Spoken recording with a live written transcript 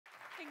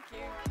Thank you.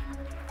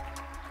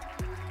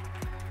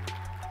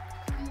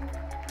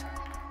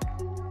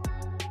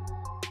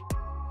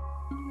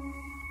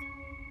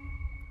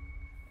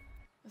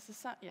 Is this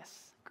sound?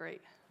 Yes,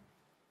 great.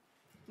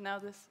 Now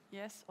this,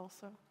 yes,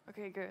 also.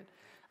 Okay, good.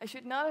 I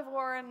should not have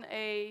worn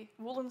a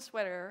woolen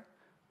sweater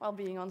while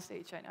being on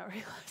stage, I now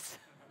realize.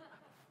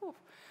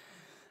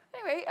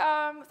 Anyway,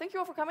 thank you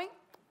all for coming.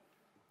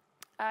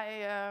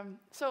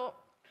 So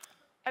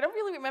I don't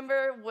really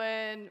remember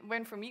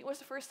when for me it was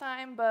the first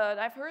time, but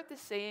I've heard this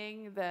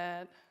saying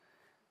that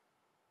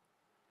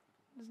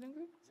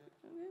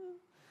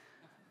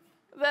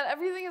that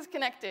everything is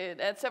connected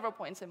at several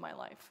points in my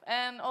life.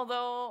 And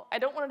although I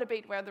don't want to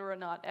debate whether or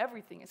not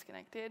everything is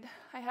connected,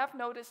 I have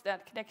noticed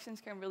that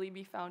connections can really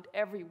be found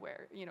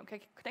everywhere. You know,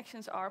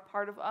 connections are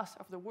part of us,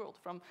 of the world,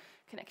 from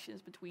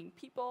connections between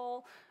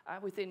people,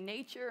 within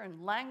nature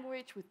and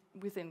language,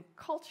 within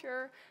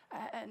culture,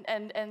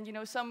 and you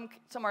know, some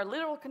are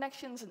literal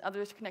connections, and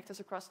others connect us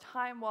across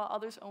time, while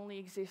others only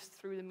exist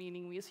through the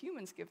meaning we as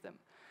humans give them.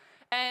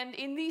 And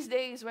in these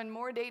days, when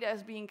more data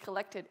is being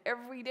collected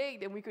every day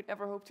than we could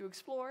ever hope to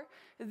explore,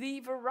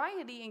 the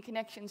variety in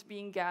connections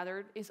being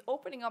gathered is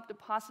opening up the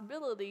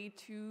possibility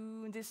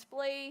to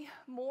display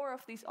more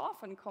of these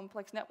often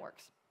complex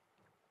networks.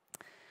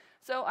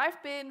 So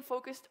I've been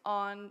focused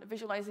on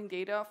visualizing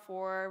data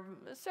for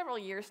several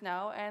years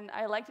now, and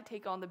I like to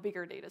take on the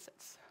bigger data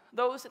sets,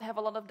 those that have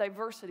a lot of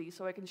diversity,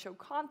 so I can show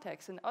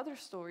context and other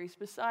stories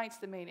besides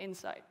the main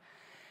insight.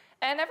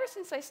 And ever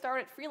since I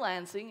started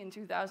freelancing in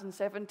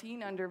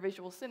 2017 under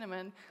Visual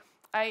Cinnamon,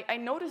 I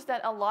noticed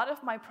that a lot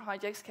of my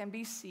projects can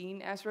be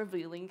seen as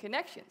revealing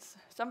connections.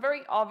 Some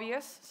very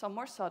obvious, some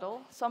more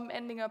subtle, some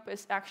ending up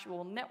as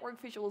actual network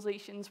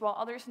visualizations, while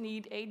others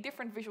need a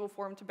different visual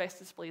form to best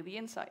display the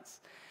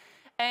insights.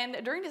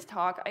 And during this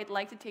talk, I'd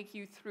like to take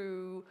you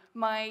through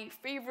my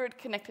favorite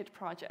connected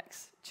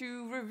projects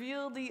to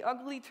reveal the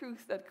ugly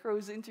truth that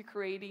goes into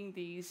creating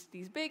these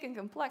big and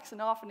complex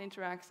and often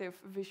interactive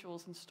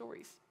visuals and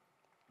stories.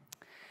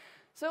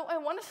 So I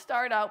want to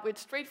start out with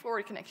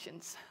straightforward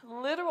connections,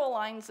 literal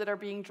lines that are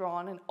being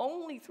drawn, and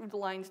only through the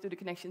lines do the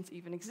connections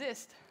even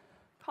exist,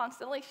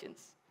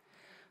 constellations.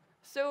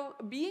 So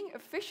being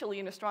officially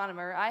an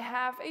astronomer, I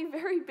have a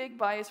very big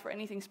bias for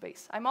anything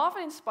space. I'm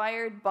often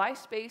inspired by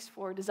space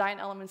for design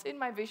elements in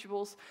my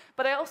visuals,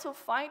 but I also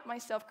find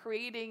myself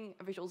creating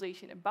a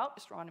visualization about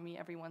astronomy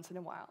every once in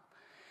a while.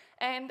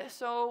 And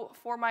so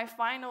for my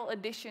final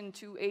addition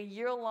to a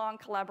year-long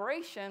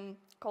collaboration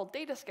called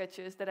Data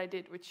Sketches that I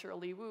did with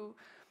Shirley Wu,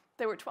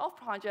 there were 12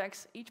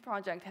 projects. Each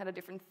project had a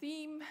different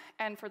theme,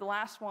 and for the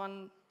last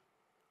one,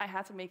 I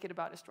had to make it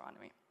about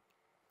astronomy.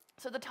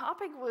 So the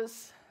topic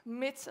was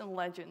myths and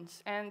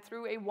legends, and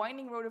through a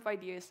winding road of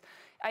ideas,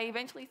 I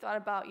eventually thought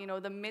about, you know,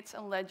 the myths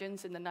and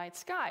legends in the night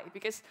sky,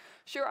 because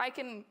sure, I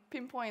can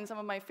pinpoint some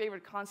of my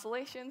favorite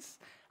constellations,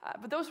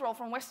 but those were all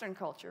from Western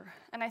culture.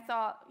 And I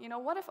thought, you know,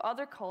 what if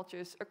other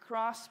cultures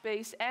across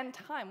space and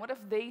time, what if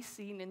they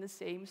seen in the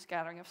same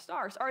scattering of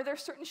stars? Are there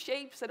certain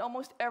shapes that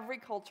almost every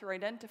culture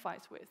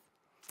identifies with?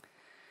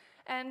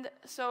 And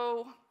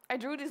so I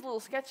drew this little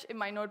sketch in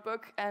my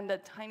notebook, and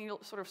that tiny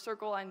little sort of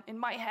circle in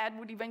my head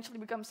would eventually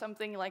become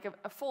something like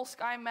a full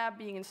sky map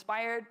being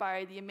inspired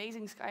by the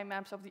amazing sky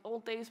maps of the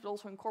old days, but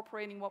also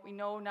incorporating what we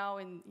know now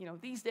in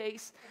these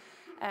days.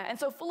 And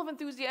so full of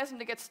enthusiasm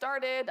to get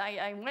started,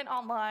 I went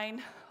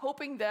online,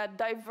 hoping that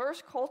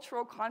diverse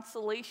cultural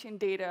constellation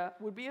data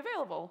would be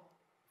available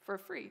for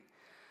free,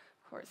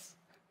 of course.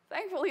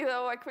 Thankfully,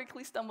 though, I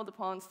quickly stumbled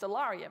upon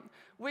Stellarium,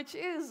 which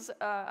is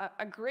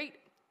a great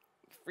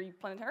free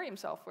planetarium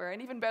software,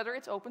 and even better,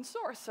 it's open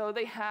source. So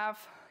they have,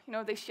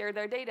 they share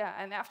their data,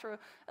 and after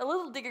a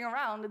little digging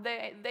around,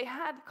 they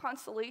had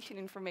constellation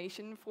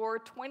information for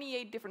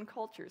 28 different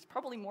cultures,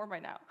 probably more by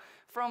now,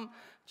 from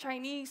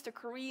Chinese to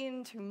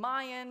Korean to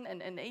Mayan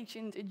and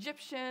ancient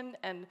Egyptian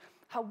and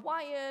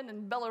Hawaiian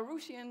and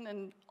Belarusian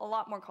and a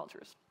lot more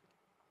cultures.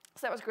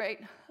 So that was great.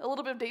 A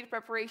little bit of data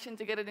preparation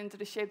to get it into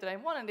the shape that I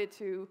wanted it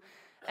to,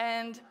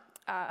 and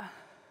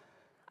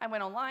I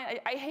went online.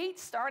 I hate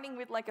starting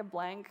with like a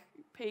blank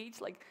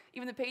page, like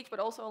even the page, but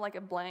also like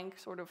a blank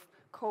sort of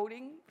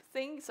coding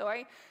thing. So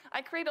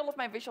I create all of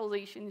my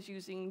visualizations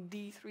using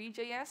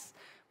D3.js,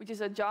 which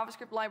is a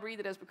JavaScript library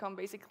that has become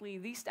basically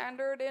the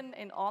standard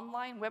in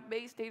online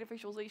web-based data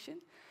visualization.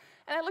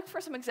 And I looked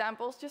for some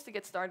examples just to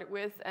get started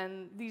with,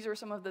 and these are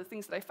some of the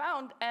things that I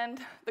found. And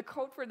the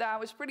code for that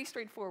was pretty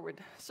straightforward.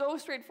 So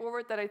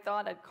straightforward that I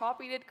thought I'd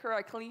copied it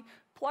correctly,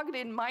 plugged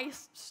in my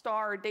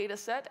star data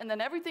set, and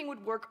then everything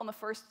would work on the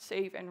first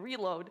save and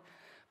reload.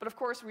 But of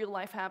course, real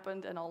life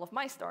happened, and all of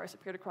my stars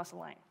appeared across the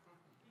line.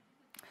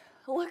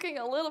 Looking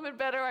a little bit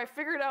better, I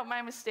figured out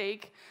my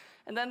mistake,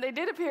 and then they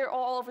did appear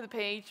all over the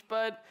page,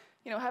 but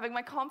having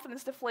my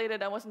confidence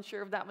deflated, I wasn't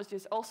sure if that was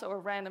just also a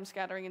random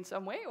scattering in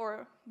some way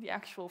or the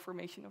actual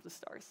formation of the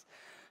stars.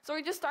 So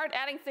we just started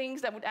adding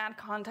things that would add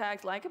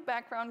context, like a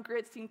background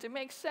grid seemed to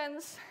make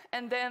sense,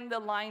 and then the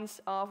lines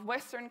of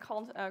Western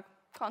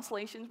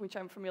constellations, which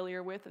I'm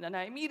familiar with, and then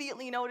I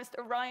immediately noticed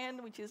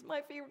Orion, which is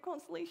my favorite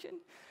constellation.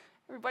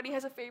 Everybody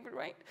has a favorite,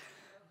 right?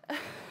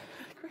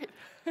 Great.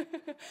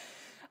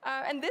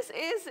 And this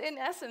is, in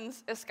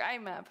essence, a sky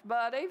map,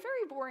 but a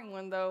very boring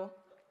one, though.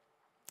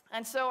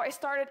 And so I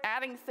started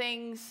adding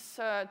things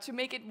to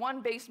make it,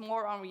 one, based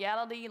more on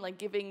reality, like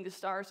giving the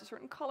stars a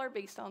certain color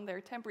based on their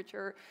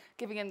temperature,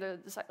 giving them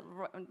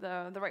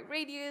the right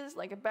radius,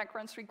 like a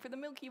background streak for the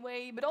Milky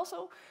Way, but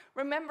also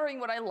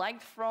remembering what I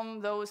liked from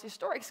those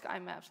historic sky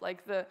maps,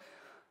 like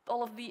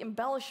all of the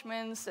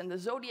embellishments and the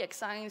zodiac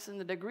signs and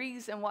the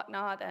degrees and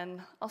whatnot.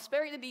 And I'll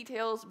spare you the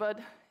details, but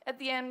at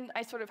the end,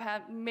 I sort of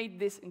made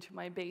this into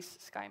my base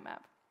sky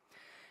map.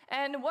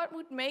 And what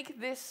would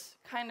make this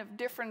kind of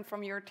different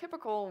from your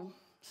typical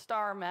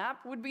star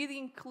map would be the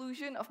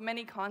inclusion of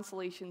many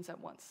constellations at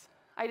once.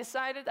 I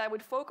decided I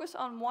would focus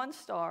on one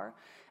star,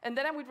 and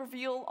then I would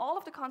reveal all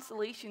of the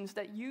constellations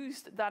that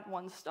used that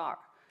one star.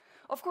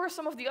 Of course,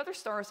 some of the other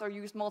stars are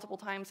used multiple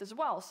times as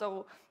well,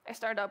 so I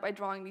started out by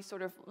drawing these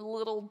sort of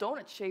little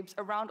donut shapes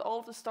around all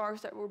of the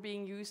stars that were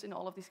being used in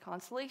all of these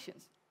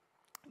constellations,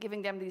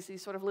 giving them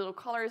these sort of little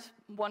colors,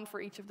 one for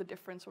each of the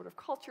different sort of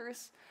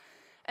cultures.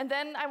 And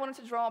then I wanted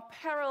to draw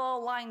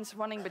parallel lines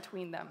running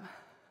between them,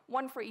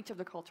 one for each of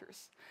the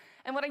cultures.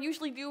 And what I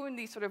usually do in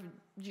these sort of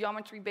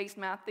geometry-based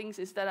math things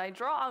is that I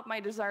draw out my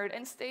desired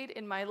end state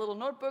in my little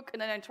notebook,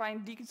 and then I try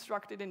and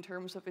deconstruct it in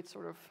terms of its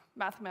sort of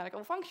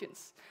mathematical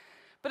functions.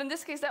 But in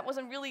this case, that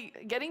wasn't really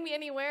getting me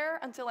anywhere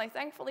until I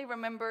thankfully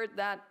remembered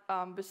that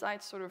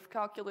besides sort of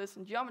calculus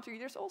and geometry,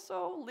 there's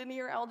also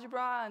linear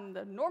algebra, and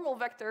the normal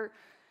vector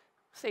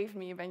saved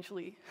me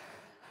eventually.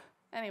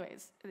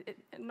 Anyways,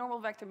 normal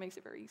vector makes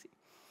it very easy.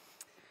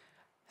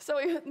 So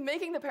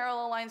making the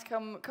parallel lines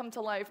come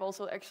to life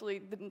also actually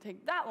didn't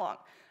take that long.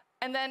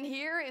 And then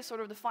here is sort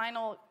of the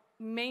final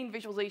main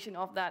visualization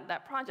of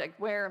that project,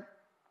 where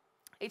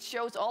it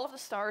shows all of the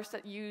stars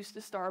that use the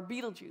star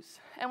Betelgeuse.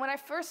 And when I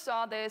first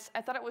saw this,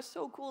 I thought it was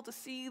so cool to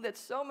see that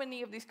so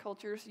many of these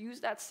cultures use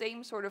that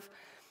same sort of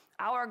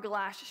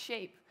hourglass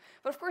shape.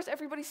 But of course,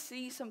 everybody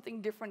sees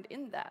something different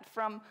in that,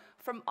 from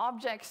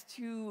objects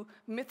to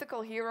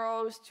mythical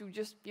heroes to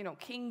just, you know,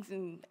 kings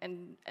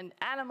and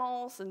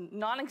animals and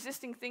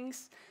non-existing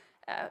things.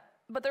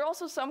 But there are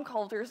also some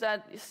cultures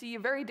that see a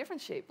very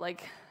different shape,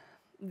 like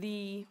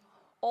the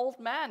old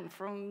man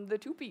from the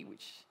Tupi,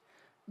 which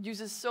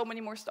uses so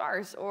many more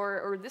stars,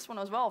 or this one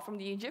as well from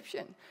the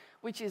Egyptian,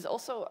 which is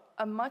also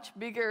a much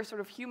bigger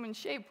sort of human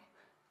shape.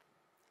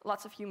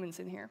 Lots of humans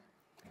in here.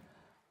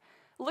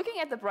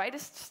 Looking at the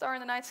brightest star in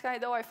the night sky,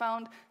 though, I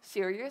found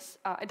Sirius.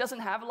 It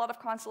doesn't have a lot of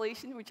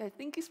constellation, which I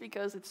think is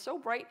because it's so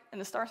bright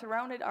and the stars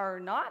around it are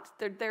not.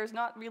 There's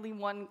not really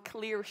one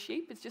clear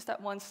shape, it's just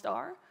that one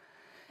star.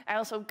 I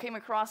also came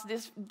across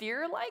this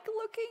deer-like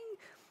looking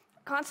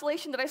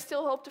constellation that I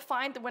still hope to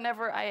find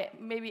whenever I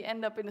maybe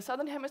end up in the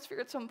southern hemisphere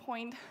at some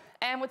point.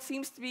 And what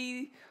seems to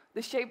be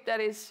the shape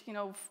that is, you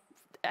know,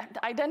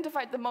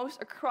 identified the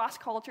most across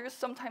cultures,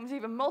 sometimes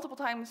even multiple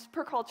times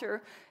per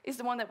culture, is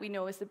the one that we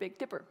know as the Big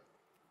Dipper.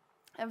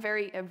 A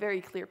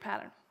very clear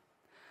pattern.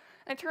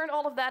 I turned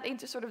all of that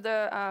into sort of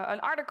an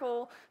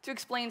article to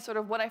explain sort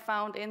of what I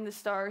found in the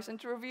stars and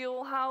to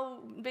reveal how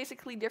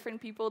basically different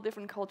people,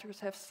 different cultures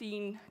have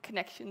seen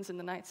connections in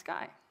the night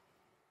sky.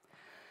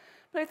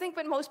 But I think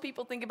when most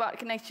people think about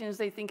connections,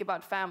 they think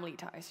about family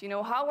ties. You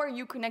know, how are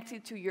you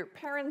connected to your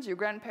parents, your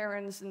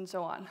grandparents, and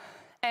so on?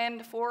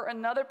 And for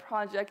another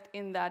project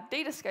in that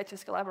data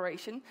sketches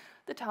collaboration,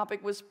 the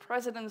topic was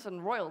presidents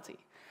and royalty.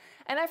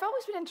 And I've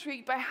always been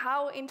intrigued by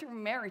how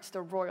intermarried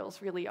the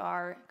royals really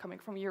are, coming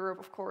from Europe,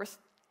 of course.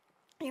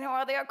 You know,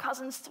 are they our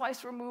cousins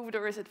twice removed,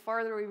 or is it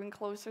farther or even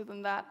closer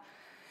than that?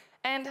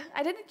 And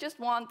I didn't just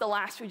want the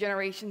last few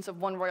generations of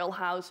one royal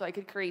house so I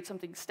could create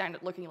something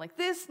standard looking like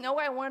this. No,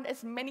 I wanted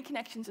as many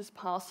connections as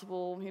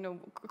possible, you know,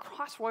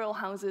 across royal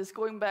houses,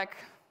 going back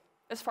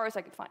as far as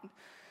I could find.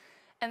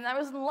 And I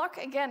was in luck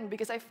again,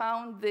 because I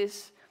found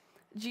this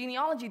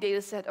genealogy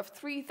data set of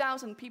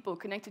 3,000 people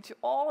connected to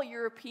all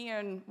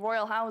European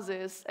royal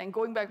houses and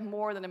going back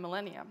more than a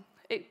millennia.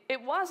 It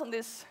was on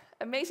this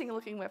amazing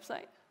looking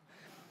website.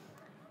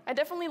 I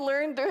definitely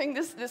learned during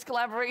this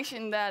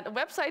collaboration that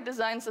website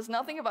design says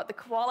nothing about the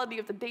quality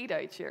of the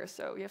data it shares,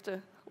 so you have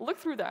to look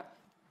through that.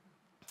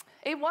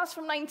 It was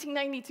from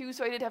 1992,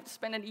 so I did have to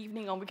spend an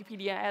evening on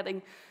Wikipedia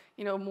adding,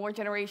 you know, more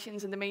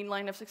generations in the main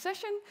line of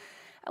succession,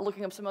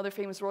 looking up some other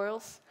famous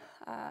royals.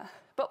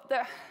 But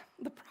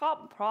the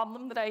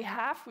problem that I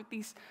have with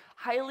these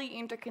highly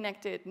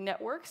interconnected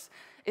networks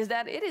is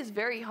that it is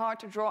very hard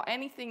to draw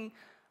anything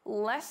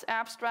less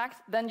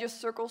abstract than just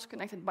circles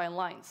connected by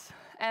lines.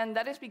 And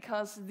that is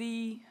because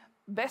the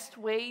best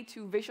way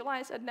to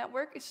visualize a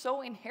network is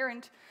so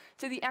inherent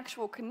to the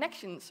actual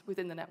connections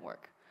within the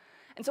network.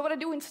 And so what I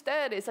do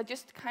instead is I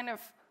just kind of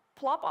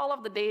plop all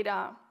of the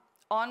data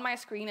on my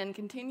screen and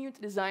continue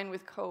to design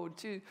with code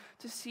to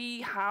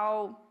see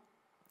how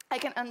I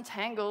can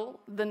untangle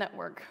the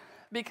network.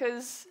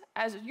 Because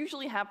as it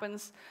usually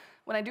happens,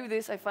 when I do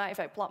this, if I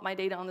plot my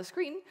data on the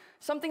screen,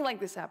 something like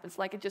this happens.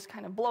 Like it just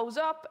kind of blows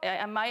up.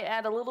 I might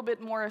add a little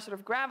bit more sort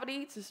of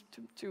gravity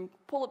to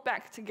pull it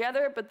back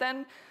together, but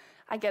then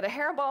I get a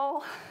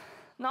hairball,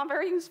 not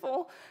very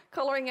useful.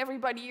 Coloring every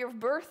by the year of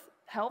birth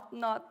helped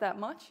not that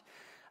much.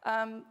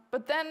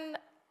 But then,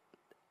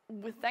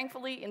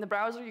 thankfully, in the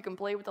browser, you can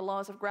play with the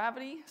laws of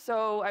gravity.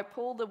 So I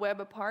pulled the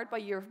web apart by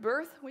year of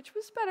birth, which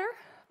was better,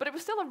 but it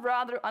was still a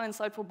rather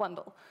uninsightful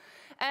bundle.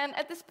 And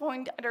at this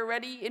point, I'd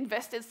already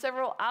invested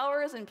several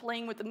hours in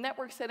playing with the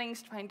network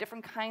settings, trying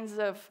different kinds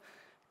of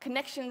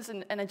connections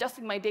and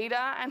adjusting my data,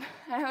 and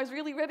I was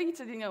really ready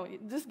to,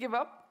 just give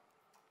up.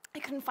 I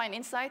couldn't find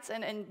insights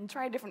and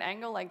try a different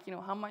angle, like,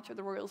 how much are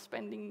the royals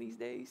spending these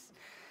days?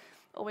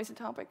 Always a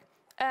topic.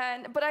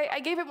 But I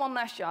gave it one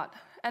last shot,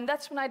 and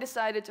that's when I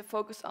decided to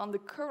focus on the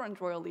current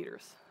royal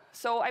leaders.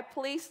 So I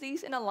placed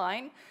these in a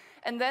line,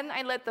 and then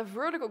I let the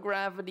vertical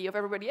gravity of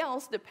everybody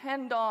else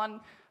depend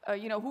on,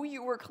 who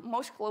you were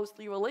most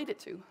closely related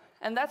to.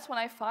 And that's when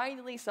I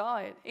finally saw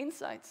it,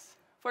 insights.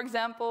 For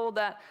example,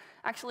 that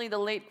actually the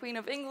late Queen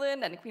of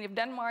England and the Queen of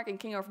Denmark and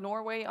King of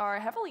Norway are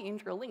heavily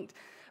interlinked,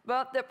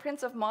 but the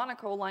Prince of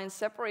Monaco line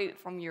separated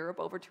from Europe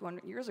over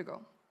 200 years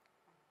ago.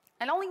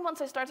 And only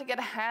once I started to get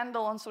a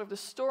handle on sort of the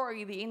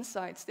story, the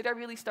insights, did I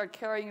really start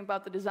caring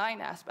about the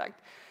design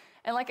aspect.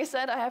 And like I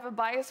said, I have a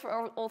bias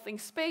for all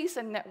things space,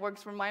 and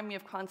networks remind me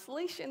of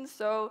constellations,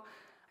 so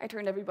I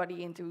turned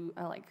everybody into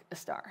a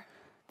star.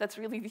 That's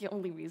really the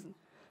only reason.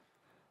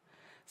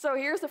 So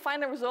here's the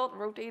final result,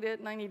 rotated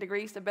 90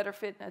 degrees to better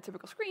fit a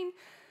typical screen.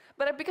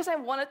 But because I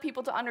wanted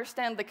people to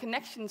understand the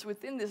connections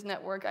within this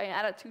network, I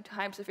added 2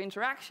 types of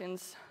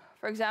interactions.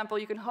 For example,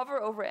 you can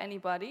hover over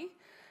anybody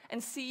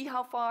and see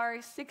how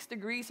far 6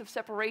 degrees of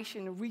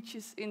separation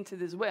reaches into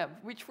this web,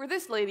 which for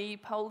this lady,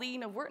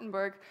 Pauline of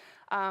Württemberg,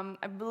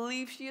 I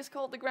believe she is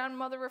called the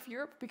grandmother of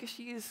Europe because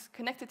she is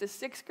connected to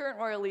 6 current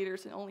royal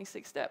leaders in only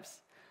 6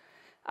 steps.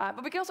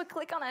 But we can also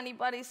click on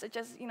anybody, such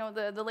as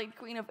the late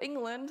Queen of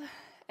England,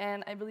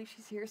 and I believe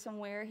she's here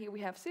somewhere. Here we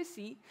have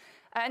Sissy,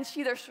 and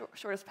she's their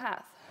shortest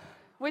path.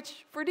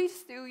 Which, for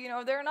these two,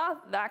 they're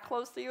not that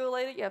closely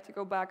related. You have to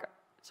go back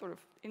sort of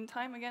in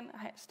time again.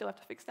 I still have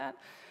to fix that.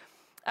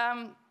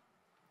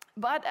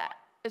 But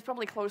it's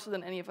probably closer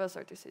than any of us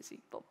are to Sissy.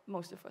 Well,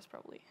 most of us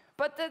probably.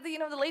 But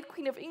the late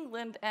Queen of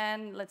England,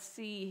 and let's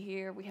see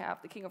here, we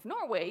have the King of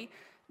Norway.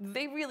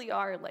 They really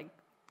are like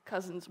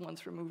cousins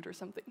once removed or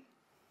something.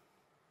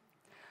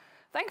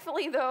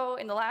 Thankfully, though,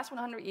 in the last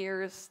 100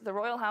 years, the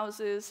royal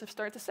houses have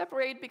started to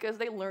separate because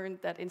they learned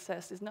that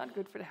incest is not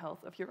good for the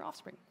health of your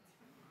offspring.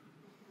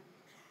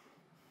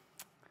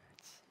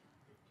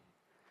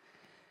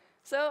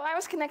 So I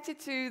was connected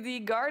to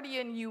the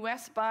Guardian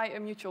US by a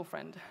mutual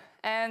friend.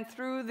 And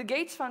through the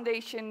Gates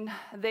Foundation,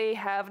 they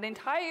have an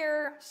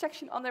entire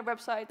section on their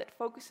website that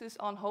focuses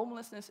on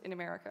homelessness in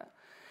America.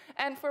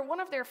 And for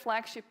one of their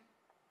flagship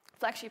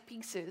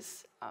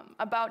pieces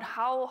about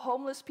how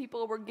homeless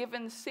people were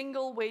given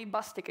single-way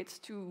bus tickets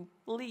to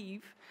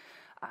leave,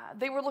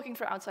 they were looking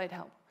for outside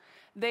help.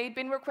 They'd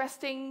been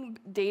requesting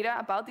data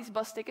about these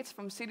bus tickets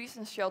from cities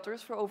and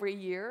shelters for over a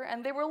year,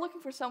 and they were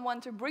looking for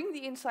someone to bring the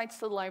insights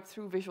to life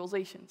through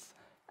visualizations.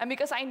 And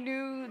because I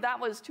knew that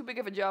was too big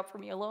of a job for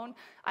me alone,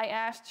 I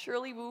asked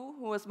Shirley Wu,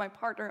 who was my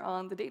partner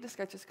on the Data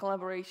Sketches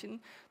collaboration,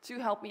 to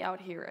help me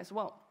out here as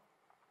well.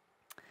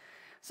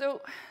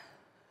 So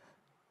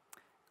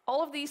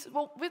all of these,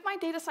 well, with my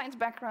data science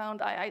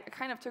background, I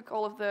kind of took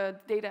all of the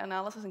data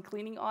analysis and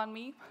cleaning on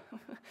me.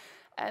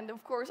 And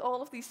of course,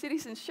 all of these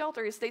cities and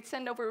shelters, they'd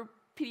send over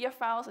PDF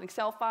files and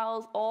Excel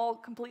files, all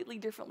completely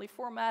differently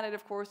formatted,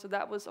 of course, so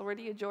that was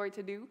already a joy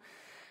to do.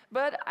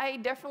 But I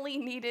definitely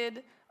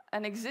needed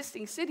an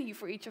existing city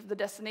for each of the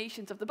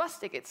destinations of the bus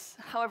tickets.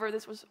 However,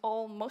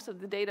 most of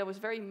the data was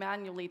very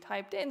manually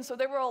typed in, so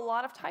there were a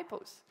lot of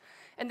typos.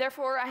 And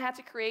therefore, I had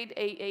to create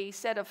a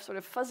set of sort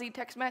of fuzzy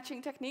text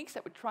matching techniques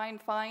that would try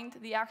and find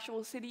the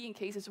actual city in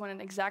cases when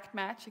an exact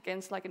match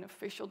against like an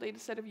official data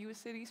set of US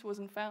cities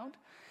wasn't found.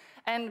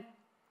 And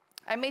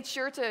I made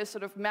sure to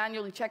sort of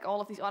manually check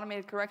all of these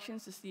automated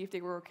corrections to see if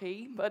they were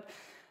okay, but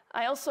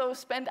I also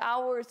spent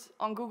hours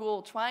on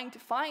Google trying to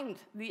find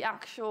the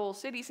actual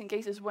cities in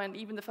cases when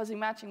even the fuzzy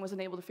matching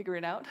wasn't able to figure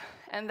it out.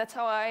 And that's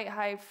how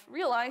I've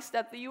realized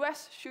that the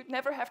US should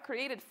never have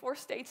created 4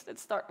 states that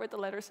start with the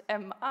letters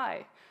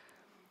MI.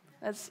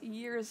 That's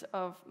years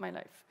of my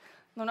life.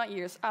 No, not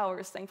years,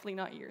 hours, thankfully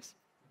not years.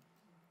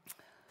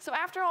 So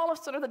after all of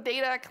sort of the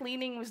data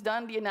cleaning was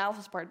done, the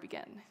analysis part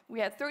began. We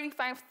had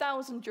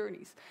 35,000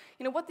 journeys.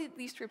 What did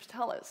these trips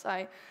tell us?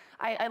 I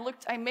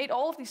made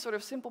all of these sort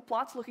of simple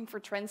plots looking for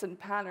trends and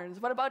patterns.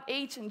 What about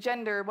age and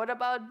gender? What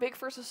about big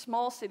versus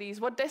small cities?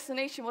 What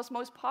destination was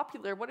most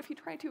popular? What if you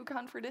tried to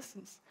account for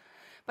distance?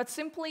 But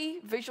simply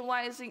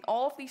visualizing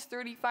all of these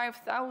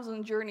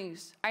 35,000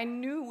 journeys, I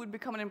knew would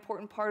become an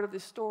important part of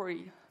this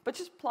story. But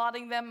just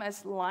plotting them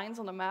as lines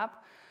on a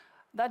map,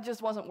 that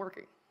just wasn't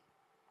working.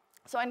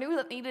 So I knew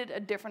that needed a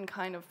different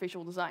kind of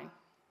visual design.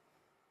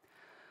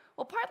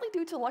 Well, partly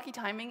due to lucky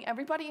timing,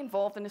 everybody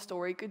involved in the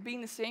story could be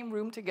in the same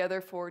room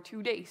together for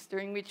 2 days,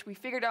 during which we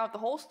figured out the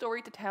whole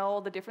story to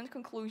tell, the different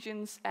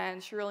conclusions,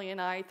 and Shirley and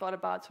I thought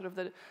about sort of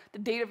the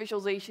data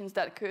visualizations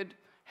that could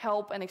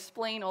help and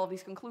explain all of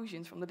these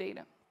conclusions from the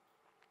data.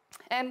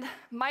 And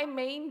my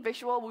main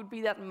visual would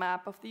be that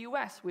map of the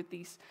US with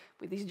these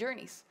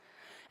journeys.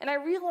 And I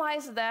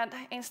realized that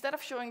instead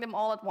of showing them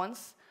all at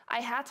once, I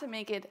had to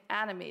make it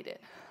animated.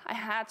 I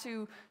had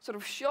to sort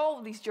of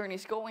show these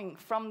journeys going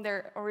from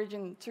their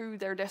origin to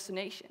their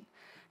destination,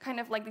 kind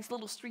of like these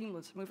little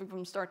streamlets moving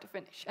from start to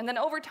finish. And then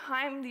over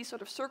time, these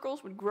sort of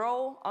circles would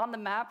grow on the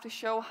map to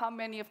show how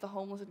many of the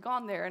homeless had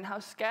gone there and how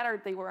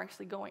scattered they were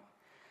actually going.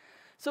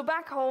 So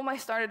back home, I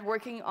started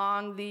working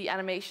on the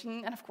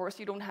animation, and of course,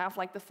 you don't have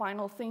like the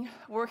final thing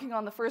working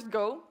on the first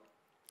go.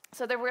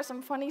 So there were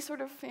some funny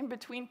sort of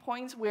in-between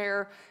points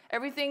where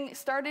everything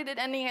started and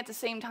ending at the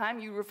same time.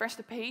 You refresh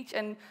the page,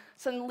 and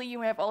suddenly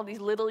you have all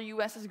these little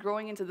USs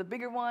growing into the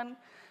bigger one.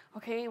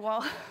 Okay,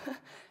 well,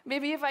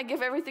 maybe if I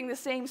give everything the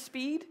same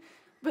speed,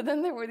 but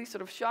then there were these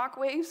sort of shock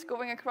waves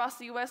going across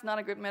the US, not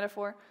a good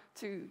metaphor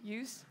to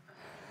use.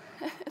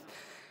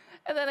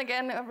 And then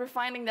again,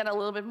 refining that a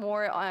little bit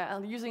more,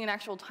 using an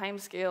actual time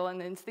scale, and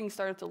then things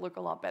started to look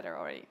a lot better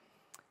already.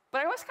 But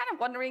I was kind of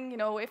wondering,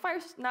 if I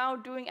was now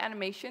doing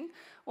animation,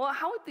 well,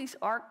 how would these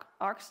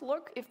arcs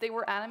look if they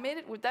were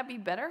animated? Would that be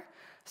better?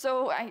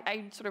 So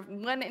I sort of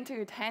went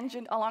into a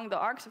tangent along the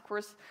arcs. Of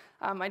course,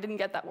 I didn't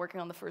get that working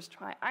on the first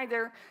try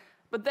either.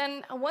 But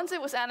then once it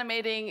was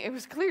animating, it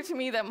was clear to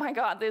me that, my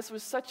God, this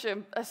was such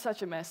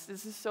a mess.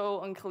 This is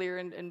so unclear,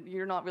 and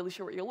you're not really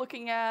sure what you're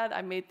looking at.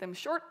 I made them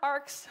short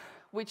arcs,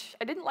 which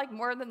I didn't like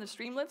more than the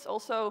streamlets.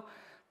 Also,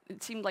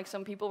 it seemed like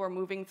some people were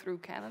moving through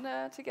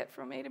Canada to get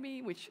from A to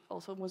B, which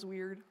also was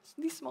weird.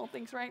 These small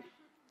things, right?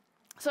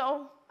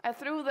 So I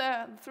threw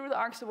the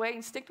arcs away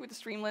and sticked with the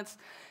streamlets.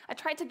 I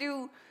tried to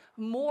do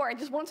more. I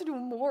just wanted to do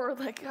more,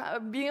 like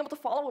being able to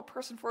follow a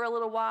person for a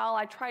little while.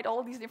 I tried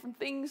all these different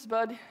things,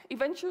 but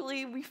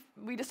eventually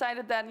we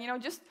decided that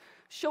just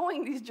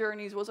showing these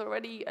journeys was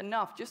already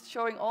enough. Just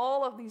showing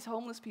all of these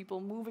homeless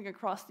people moving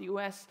across the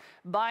US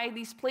by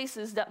these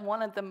places that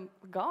wanted them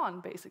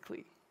gone,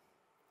 basically.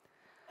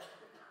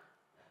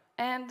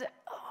 And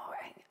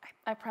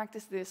I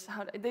practiced this.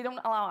 They don't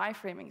allow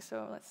iframing,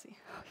 so let's see.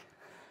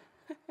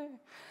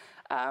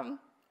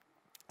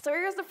 So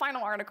here's the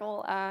final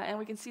article, and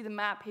we can see the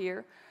map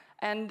here.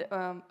 And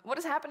what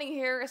is happening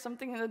here is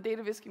something in the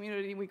DataVis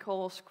community we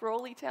call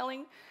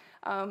scrollytelling,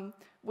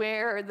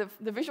 where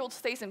the visual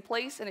stays in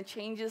place and it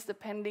changes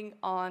depending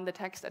on the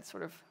text that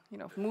sort of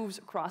moves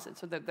across it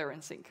so that they're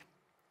in sync.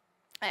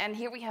 And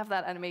here we have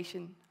that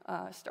animation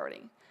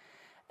starting.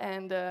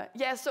 And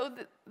yeah, so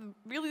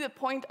really the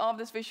point of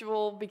this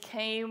visual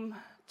became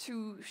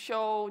to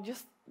show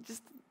just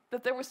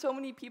that there were so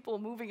many people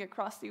moving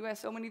across the US,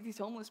 so many of these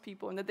homeless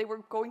people, and that they were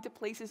going to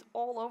places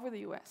all over the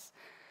US.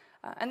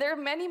 And there are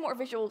many more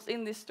visuals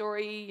in this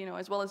story,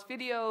 as well as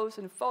videos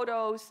and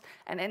photos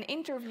and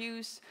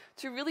interviews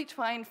to really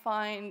try and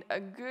find a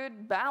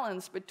good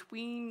balance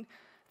between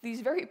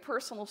these very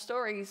personal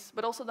stories,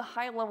 but also the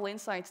high-level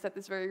insights that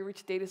this very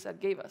rich data set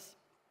gave us.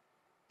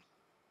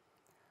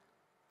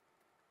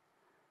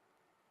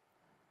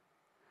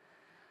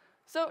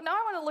 So now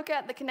I want to look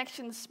at the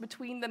connections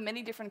between the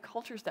many different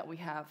cultures that we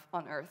have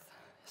on Earth.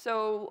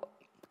 So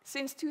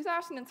since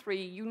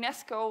 2003,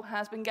 UNESCO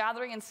has been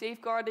gathering and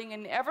safeguarding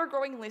an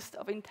ever-growing list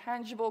of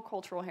intangible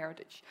cultural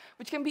heritage,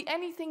 which can be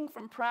anything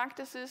from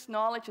practices,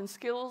 knowledge, and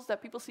skills that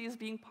people see as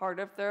being part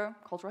of their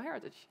cultural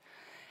heritage.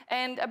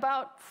 And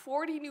about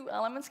 40 new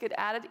elements get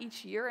added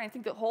each year, and I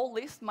think the whole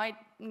list might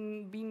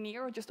be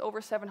near just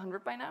over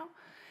 700 by now.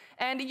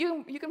 And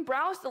you can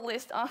browse the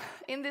list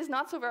in this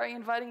not so very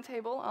inviting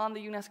table on the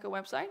UNESCO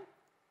website.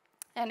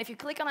 And if you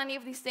click on any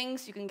of these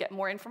things, you can get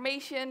more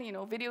information,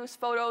 videos,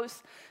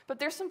 photos. But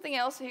there's something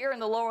else here in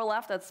the lower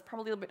left that's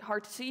probably a little bit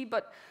hard to see,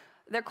 but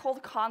they're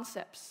called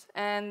concepts.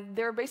 And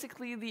they're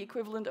basically the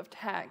equivalent of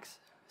tags.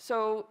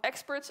 So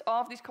experts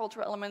of these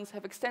cultural elements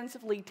have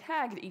extensively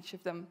tagged each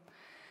of them.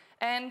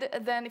 And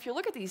then if you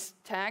look at these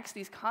tags,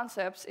 these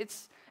concepts,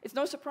 it's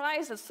no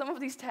surprise that some of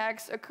these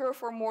tags occur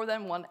for more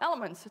than one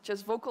element, such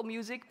as vocal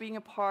music being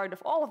a part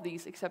of all of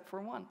these except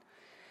for one.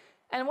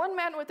 And one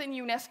man within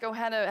UNESCO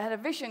had a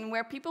vision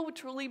where people would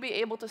truly be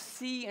able to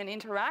see and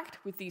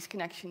interact with these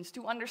connections,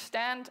 to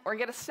understand or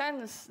get a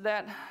sense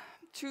that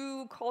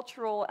two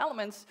cultural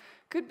elements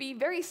could be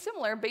very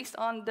similar based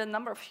on the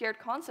number of shared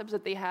concepts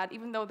that they had,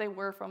 even though they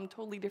were from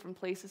totally different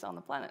places on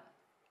the planet.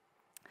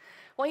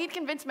 Well, he'd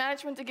convinced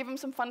management to give him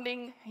some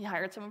funding, he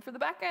hired someone for the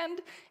back end,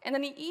 and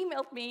then he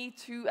emailed me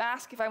to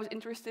ask if I was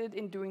interested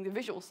in doing the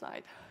visual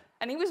side.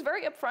 And he was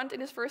very upfront in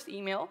his first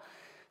email.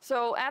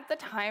 So at the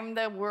time,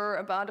 there were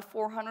about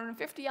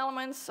 450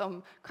 elements,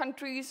 some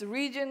countries,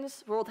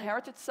 regions, World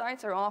Heritage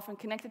Sites are often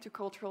connected to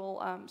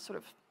cultural sort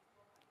of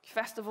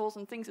festivals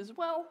and things as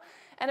well,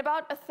 and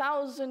about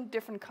 1,000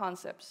 different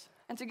concepts.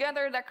 And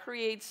together, that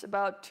creates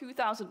about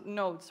 2,000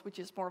 nodes, which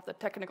is more of the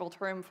technical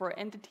term for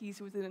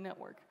entities within a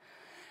network.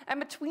 And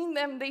between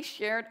them, they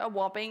shared a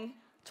whopping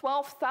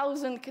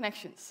 12,000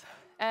 connections.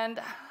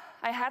 And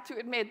I had to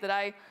admit that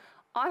I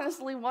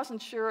honestly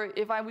wasn't sure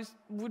if I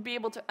would be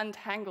able to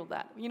untangle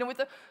that.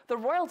 With the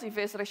royalty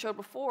viz that I showed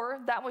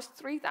before, that was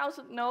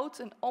 3,000 nodes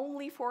and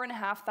only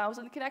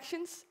 4,500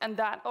 connections, and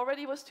that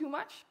already was too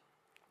much.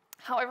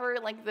 However,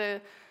 like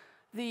the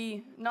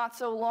not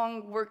so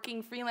long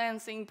working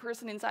freelancing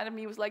person inside of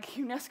me was like,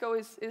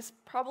 UNESCO is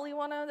probably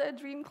one of the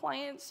dream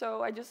clients,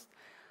 so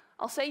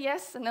I'll say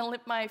yes and then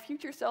let my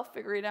future self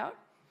figure it out.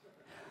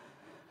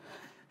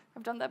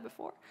 I've done that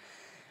before.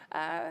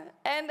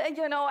 And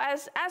you know,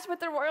 as with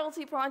the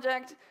royalty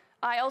project,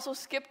 I also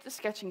skipped the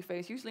sketching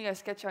phase. Usually I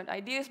sketch out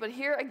ideas, but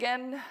here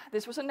again,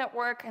 this was a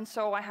network, and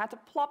so I had to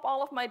plop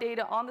all of my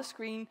data on the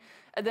screen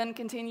and then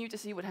continue to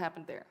see what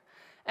happened there.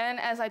 And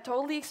as I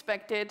totally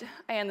expected,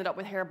 I ended up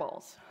with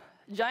hairballs.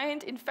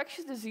 Giant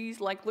infectious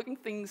disease-like looking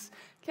things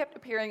kept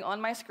appearing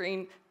on my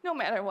screen no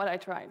matter what I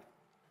tried.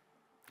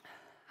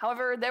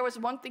 However, there was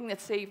one thing that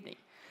saved me.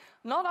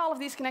 Not all of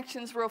these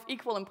connections were of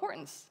equal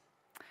importance.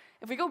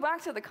 If we go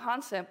back to the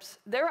concepts,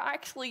 there are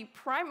actually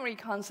primary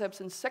concepts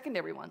and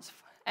secondary ones.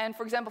 And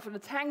for example, for the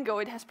tango,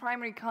 it has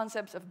primary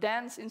concepts of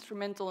dance,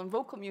 instrumental, and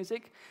vocal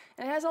music,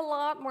 and it has a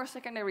lot more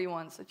secondary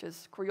ones, such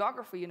as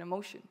choreography and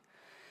emotion.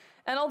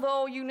 And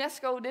although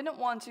UNESCO didn't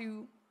want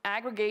to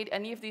aggregate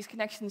any of these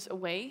connections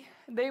away,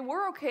 they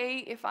were okay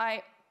if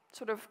I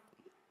sort of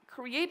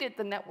created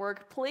the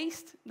network,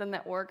 placed the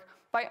network,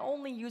 by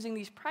only using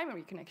these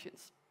primary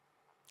connections.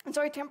 And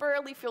so I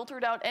temporarily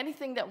filtered out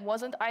anything that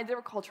wasn't either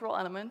a cultural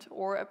element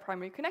or a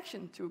primary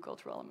connection to a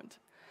cultural element.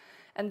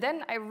 And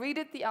then I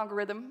redid the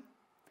algorithm,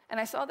 and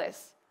I saw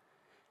this,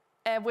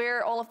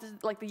 where all of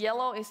the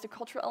yellow is the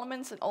cultural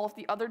elements, and all of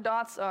the other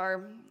dots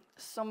are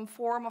some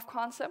form of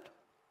concept.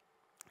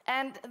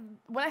 And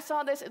when I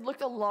saw this, it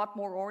looked a lot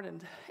more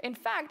ordered. In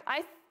fact,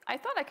 I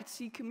thought I could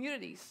see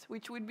communities,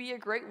 which would be a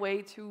great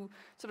way to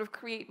sort of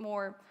create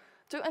more,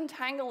 to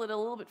untangle it a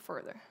little bit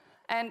further.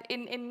 And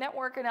in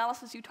network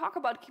analysis, you talk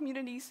about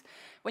communities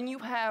when you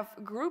have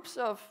groups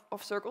of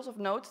circles, of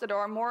nodes that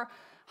are more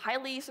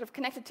highly sort of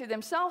connected to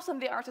themselves than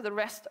they are to the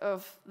rest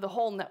of the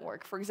whole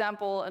network. For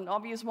example, an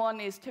obvious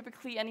one is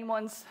typically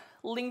anyone's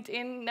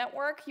LinkedIn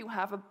network. You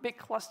have a big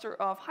cluster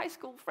of high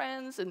school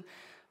friends and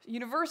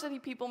university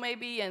people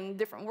maybe, and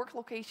different work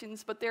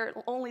locations, but they're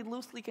only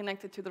loosely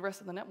connected to the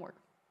rest of the network.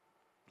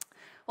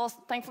 Well,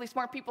 thankfully,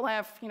 smart people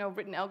have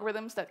written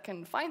algorithms that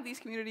can find these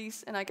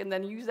communities, and I can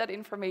then use that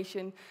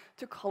information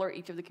to color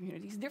each of the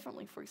communities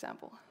differently, for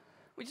example,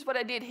 which is what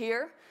I did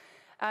here.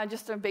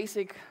 Just a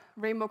basic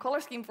rainbow color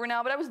scheme for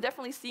now, but I was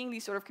definitely seeing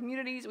these sort of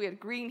communities. We had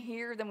green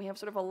here, then we have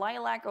sort of a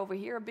lilac over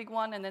here, a big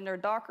one, and then they're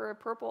darker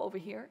purple over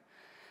here.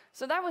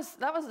 So that was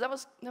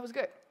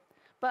good.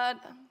 But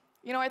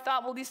I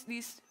thought, well,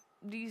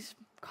 these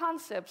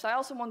concepts, I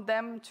also want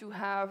them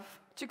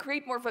to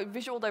create more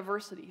visual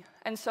diversity.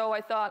 And so I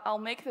thought I'll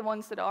make the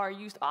ones that are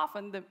used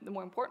often, the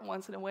more important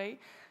ones in a way,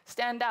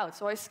 stand out.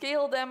 So I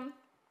scaled them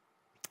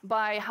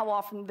by how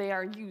often they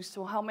are used,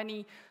 so how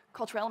many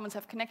cultural elements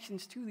have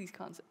connections to these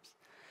concepts.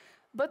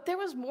 But there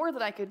was more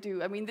that I could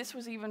do. I mean, there's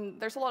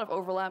a lot of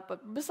overlap,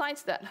 but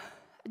besides that,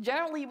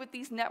 generally with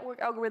these network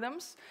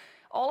algorithms,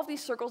 all of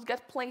these circles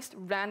get placed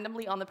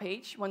randomly on the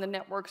page when the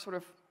network sort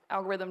of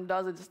algorithm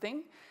does its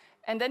thing.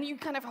 And then you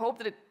kind of hope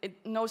that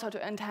it knows how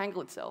to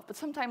untangle itself. But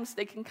sometimes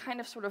they can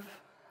kind of sort of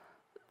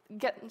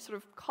get sort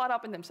of caught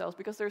up in themselves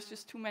because there's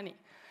just too many.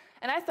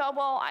 And I thought,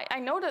 well, I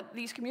know that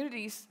these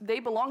communities, they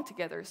belong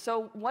together.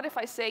 So what if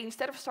I say,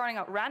 instead of starting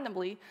out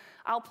randomly,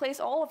 I'll place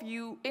all of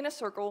you in a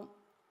circle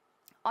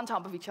on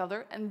top of each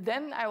other, and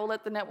then I will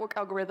let the network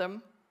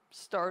algorithm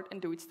start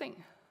and do its thing.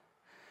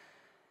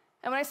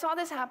 And when I saw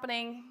this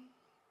happening,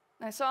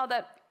 I saw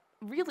that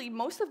really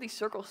most of these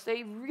circles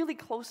stay really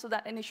close to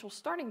that initial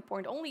starting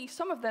point. Only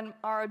some of them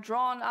are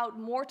drawn out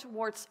more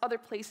towards other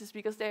places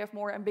because they have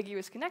more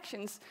ambiguous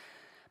connections.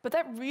 But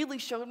that really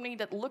showed me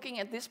that looking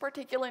at this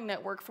particular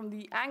network from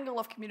the angle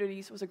of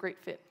communities was a great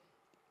fit.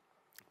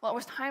 Well, it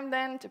was time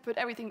then to put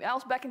everything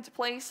else back into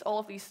place, all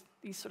of these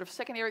sort of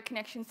secondary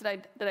connections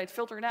that I'd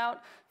filtered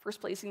out, first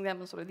placing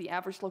them in sort of the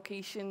average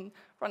location,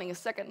 running a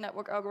second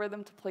network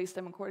algorithm to place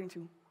them according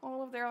to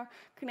all of their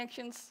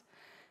connections,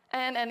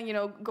 and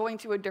going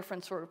to a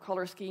different sort of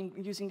color scheme,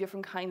 using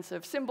different kinds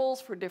of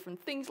symbols for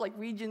different things like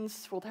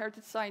regions, World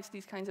Heritage Sites,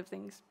 these kinds of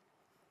things.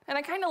 And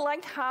I kind of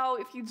liked how,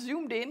 if you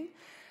zoomed in,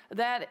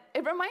 that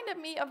it reminded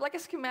me of like a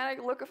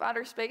schematic look of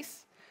outer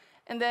space.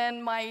 And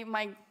then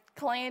my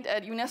client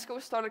at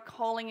UNESCO started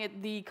calling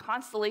it the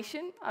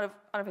constellation out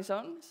of his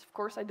own. Of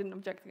course, I didn't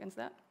object against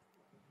that.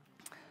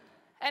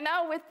 And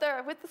now with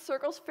the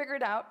circles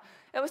figured out,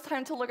 it was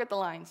time to look at the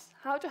lines.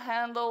 How to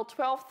handle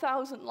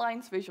 12,000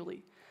 lines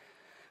visually.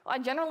 I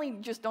generally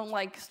just don't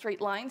like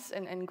straight lines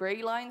and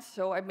gray lines,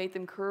 so I made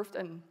them curved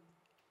and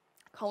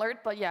colored.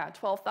 But yeah,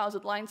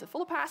 12,000 lines at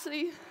full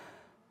opacity,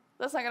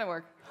 that's not going to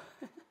work.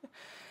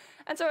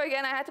 And so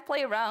again, I had to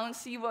play around,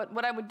 see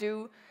what I would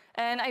do.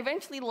 And I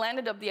eventually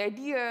landed up the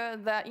idea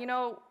that,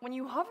 when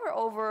you hover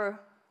over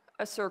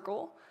a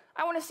circle,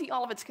 I want to see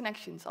all of its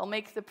connections. I'll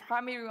make the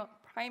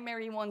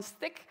primary ones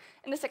thick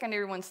and the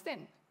secondary ones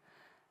thin.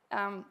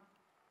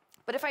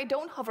 But if I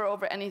don't hover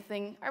over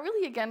anything, I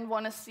really, again,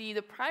 want to see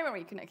the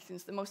primary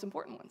connections, the most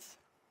important ones.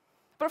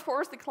 But of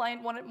course, the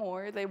client wanted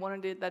more. They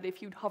wanted it that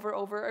if you'd hover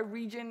over a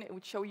region, it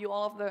would show you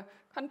all of the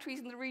countries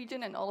in the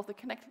region and all of the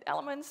connected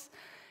elements.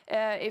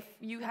 if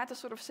you had to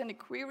sort of send a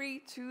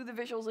query to the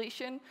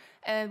visualization,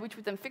 and which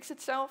would then fix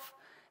itself.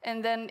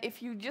 And then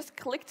if you just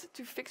clicked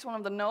to fix one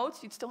of the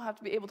nodes, you'd still have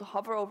to be able to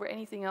hover over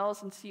anything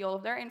else and see all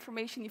of their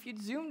information. If you'd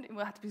zoomed, it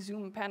would have to be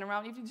zoom and pan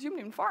around. If you zoomed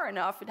in far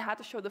enough, it had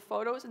to show the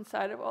photos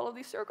inside of all of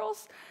these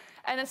circles.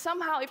 And then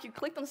somehow, if you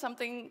clicked on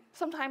something,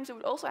 sometimes it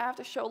would also have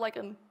to show like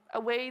a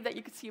way that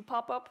you could see a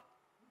pop-up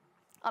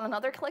on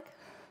another click.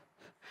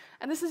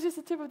 And this is just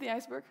the tip of the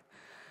iceberg.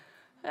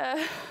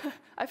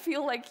 I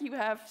feel like you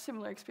have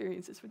similar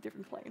experiences with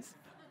different planes.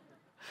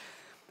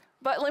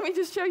 But let me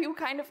just show you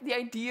kind of the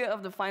idea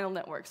of the final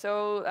network.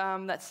 So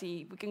let's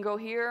see, we can go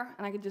here,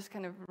 and I can just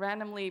kind of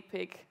randomly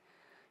pick,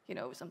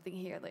 something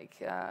here like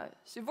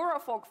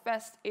Suvora Folk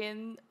Fest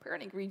in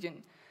Pyrenees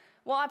region.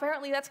 Well,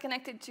 apparently that's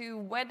connected to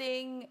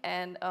wedding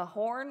and a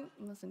horn.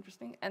 That's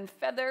interesting. And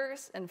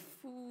feathers and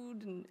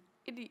food and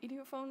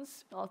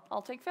idiophones.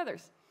 I'll take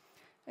feathers.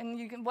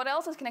 And what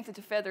else is connected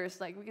to feathers?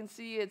 Like we can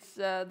see it's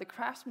the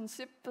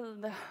craftsmanship.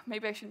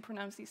 Maybe I shouldn't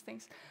pronounce these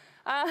things.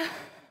 That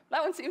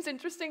one seems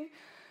interesting.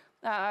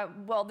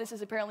 Well, this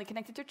is apparently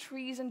connected to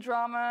trees and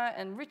drama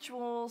and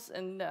rituals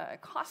and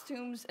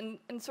costumes.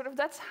 And sort of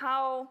that's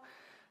how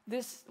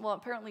this, well,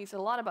 apparently it's a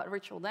lot about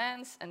ritual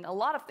dance. And a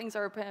lot of things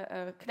are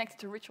connected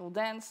to ritual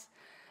dance.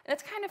 And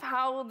that's kind of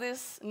how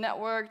this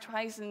network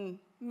tries and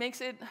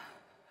makes it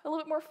a little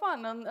bit more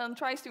fun and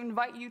tries to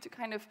invite you to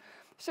kind of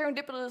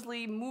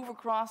serendipitously move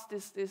across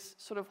this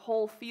sort of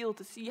whole field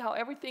to see how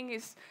everything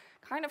is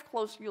kind of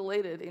closely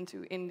related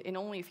in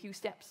only a few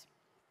steps.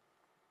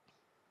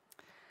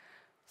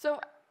 So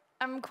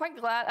I'm quite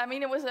glad. I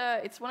mean,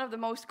 it's one of the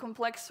most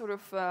complex sort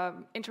of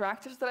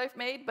interactives that I've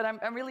made, but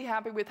I'm really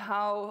happy with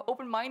how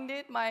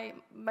open-minded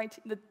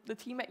the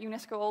team at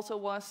UNESCO also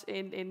was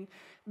in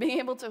being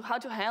able to how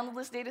to handle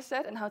this data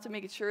set and how to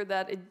make it sure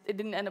that it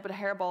didn't end up at a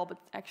hairball, but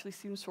actually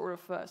seemed sort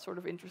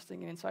of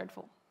interesting and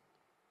insightful.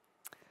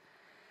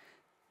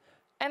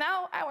 And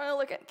now I want to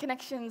look at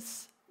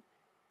connections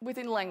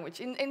within language,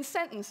 in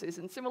sentences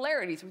and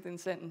similarities within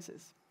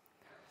sentences.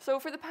 So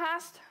for the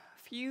past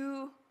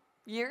few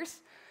years,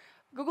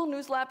 Google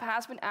News Lab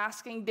has been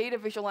asking data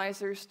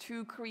visualizers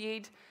to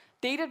create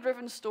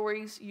data-driven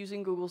stories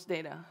using Google's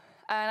data.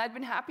 And I've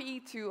been happy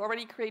to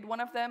already create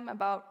one of them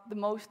about the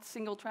most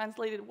single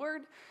translated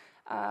word.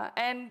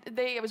 And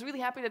I was really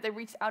happy that they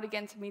reached out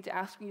again to me to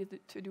ask me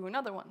to do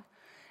another one.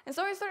 And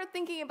so I started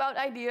thinking about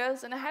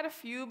ideas, and I had a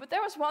few, but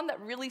there was one that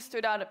really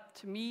stood out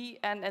to me,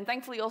 and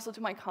thankfully also to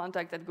my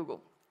contact at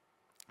Google,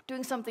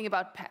 doing something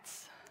about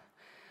pets.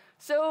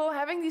 So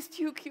having these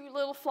two cute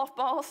little fluff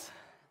balls,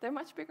 they're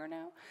much bigger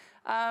now.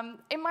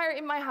 In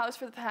my house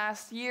for the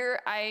past year,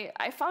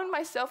 I found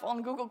myself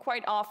on Google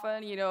quite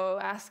often,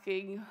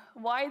 asking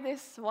why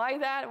this, why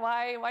that,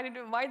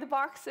 why the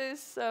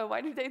boxes, why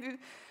do they do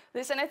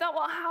this? And I thought,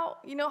 well,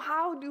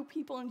 how do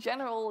people in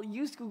general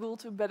use Google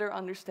to better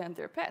understand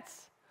their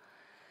pets?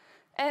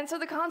 And so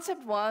the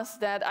concept was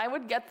that I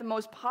would get the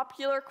most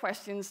popular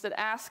questions that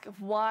ask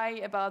why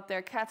about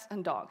their cats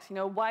and dogs.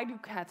 Why do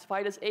cats?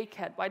 Why does a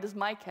cat? Why does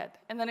my cat?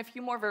 And then a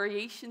few more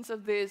variations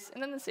of this,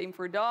 and then the same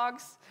for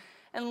dogs,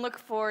 and look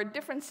for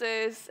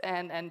differences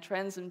and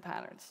trends and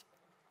patterns.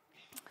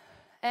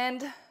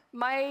 And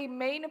my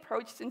main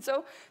approach, and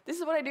so this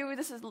is what I do.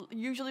 This is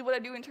usually what I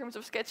do in terms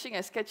of sketching.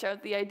 I sketch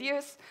out the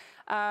ideas.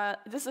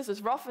 This is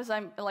as rough as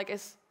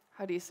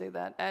how do you say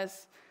that?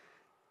 As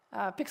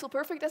pixel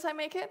perfect as I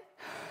make it,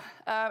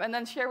 and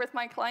then share with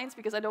my clients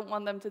because I don't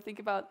want them to think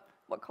about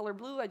what color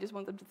blue. I just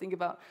want them to think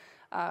about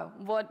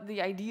what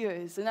the idea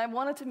is. And I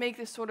wanted to make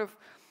this sort of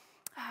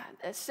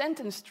a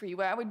sentence tree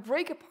where I would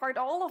break apart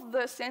all of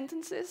the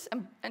sentences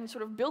and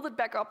sort of build it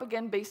back up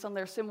again based on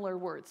their similar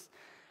words.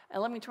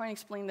 And let me try and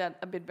explain that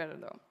a bit better,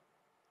 though.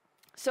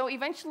 So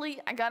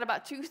eventually, I got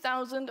about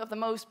 2,000 of the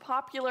most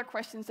popular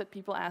questions that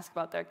people ask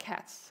about their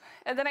cats.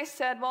 And then I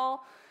said,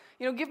 well,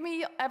 give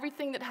me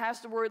everything that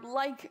has the word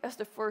like as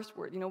the first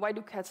word. Why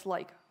do cats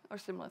like, or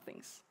similar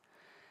things?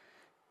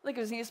 Like,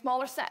 I just need a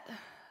smaller set.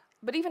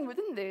 But even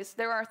within this,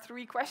 there are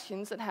 3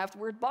 questions that have the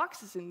word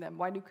boxes in them.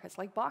 Why do cats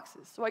like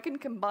boxes? So I can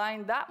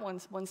combine that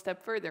one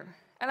step further.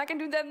 And I can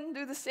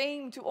do the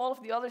same to all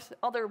of the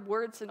other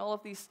words and all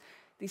of these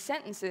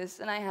sentences.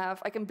 And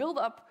I can build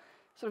up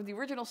sort of the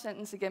original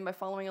sentence again by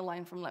following a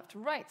line from left to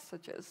right,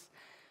 such as,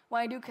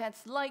 why do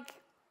cats like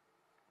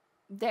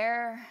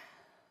their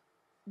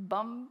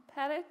bum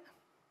patted,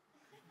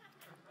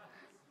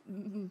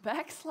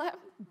 back slap,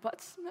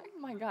 butt smack?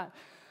 My God.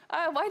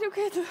 Why do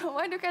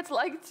cats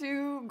like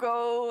to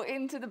go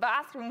into the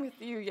bathroom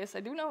with you? Yes, I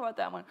do know about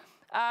that one.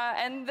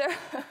 And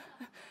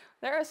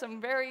there are some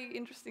very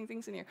interesting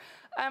things in here.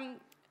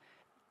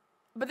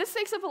 But this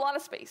takes up a lot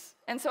of space.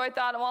 And so I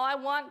thought, well, I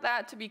want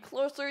that to be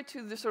closer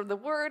to the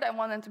word. I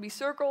want them to be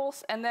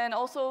circles, and then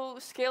also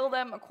scale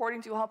them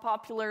according to how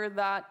popular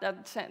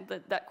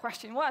that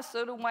question was.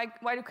 So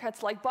why do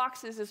cats like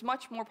boxes is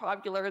much more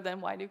popular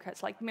than why do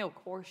cats like milk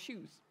or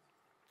shoes.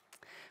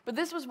 But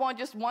this was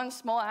just one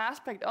small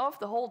aspect of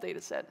the whole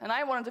data set. And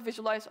I wanted to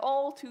visualize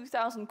all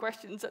 2,000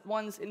 questions at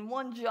once in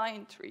one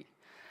giant tree.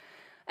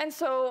 And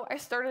so I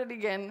started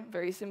again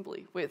very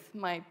simply with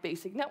my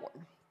basic network.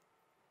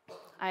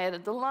 I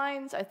added the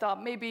lines. I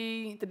thought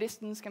maybe the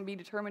distance can be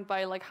determined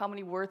by like how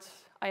many words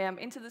I am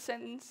into the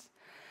sentence.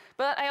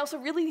 But I also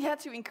really had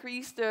to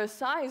increase the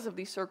size of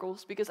these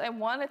circles because I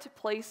wanted to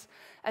place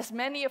as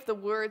many of the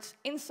words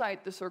inside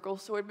the circle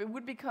so it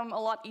would become a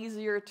lot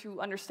easier to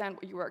understand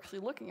what you were actually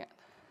looking at.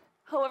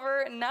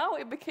 However, now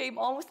it became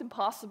almost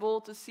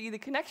impossible to see the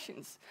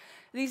connections.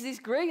 These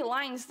gray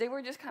lines, they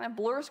were just kind of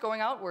blurs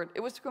going outward. It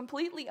was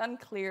completely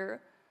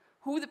unclear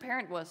who the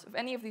parent was of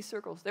any of these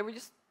circles. There were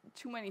just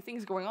too many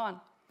things going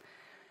on.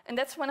 And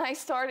that's when I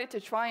started to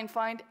try and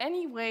find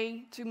any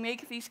way to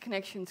make these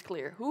connections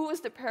clear. Who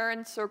is the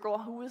parent circle?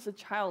 Who is the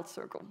child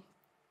circle?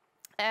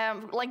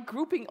 Like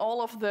grouping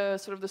all of the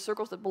the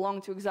circles that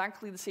belong to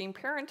exactly the same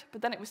parent,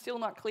 but then it was still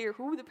not clear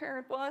who the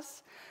parent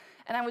was.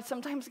 And I would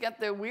sometimes get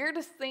the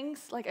weirdest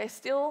things, like I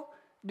still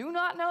do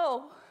not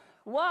know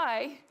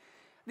why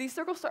these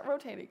circles start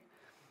rotating.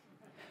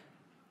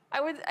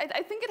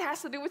 I think it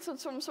has to do with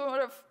some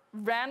sort of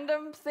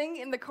random thing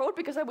in the code,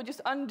 because I would just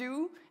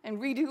undo and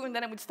redo and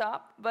then it would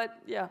stop. But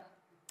yeah,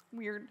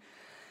 weird.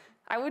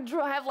 I would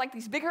have like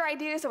these bigger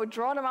ideas. I would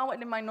draw them out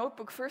in my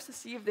notebook first to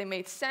see if they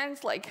made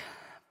sense, like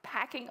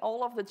packing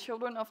all of the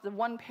children of the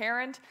one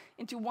parent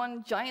into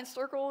one giant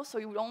circle, so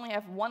you would only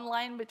have one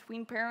line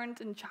between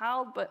parent and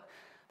child, but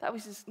that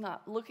was just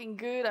not looking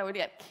good. I would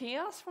get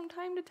chaos from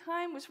time to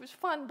time, which was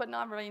fun, but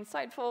not very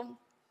insightful.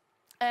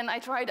 And I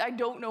tried, I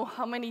don't know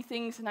how many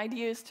things and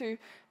ideas to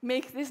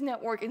make this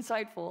network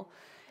insightful.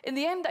 In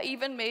the end, I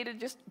even made it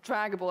just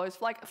draggable. I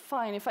was like,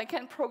 fine, if I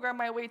can't program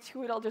my way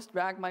to it, I'll just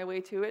drag my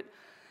way to it.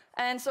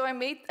 And so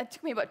it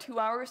took me about 2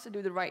 hours to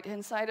do the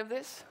right-hand side of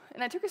this.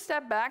 And I took a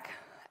step back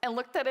and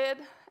looked at it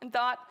and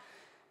thought,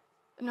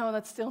 no,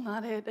 that's still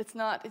not it. It's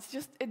not. It's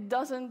just, it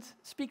doesn't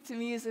speak to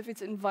me as if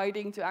it's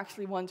inviting to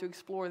actually want to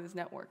explore this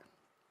network.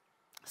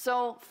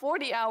 So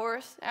 40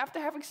 hours after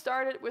having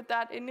started with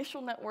that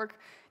initial network,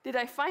 did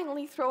I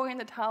finally throw in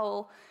the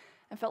towel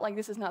and felt like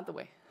this is not the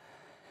way.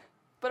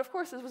 But of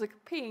course, this was a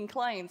paying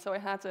client, so I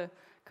had to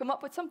come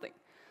up with something.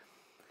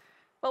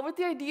 Well, with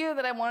the idea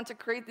that I wanted to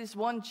create this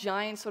one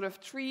giant sort of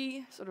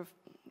tree,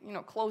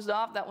 closed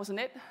off, that wasn't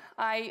it.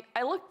 I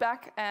looked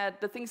back at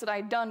the things that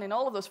I'd done in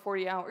all of those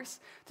 40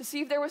 hours to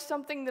see if there was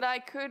something that I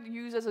could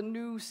use as a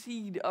new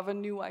seed of a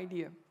new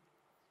idea.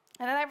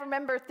 And then I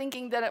remember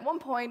thinking that at one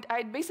point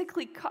I'd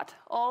basically cut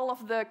all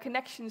of the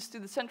connections to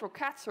the central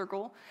cat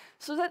circle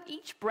so that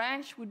each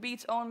branch would be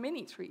its own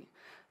mini tree,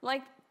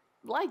 like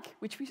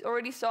which we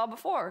already saw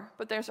before.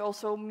 But there's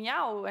also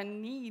meow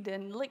and need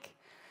and lick.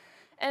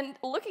 And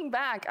looking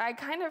back, I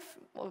kind of,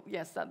 well,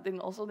 yes, that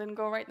also didn't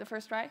go right the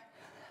first try.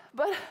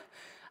 But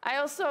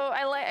I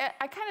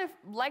kind of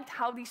liked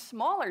how these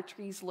smaller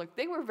trees looked.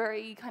 They were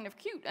very kind of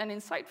cute and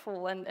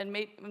insightful and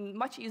made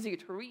much easier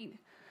to read.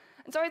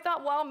 And so I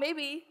thought, well,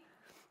 maybe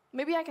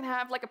I can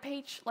have like a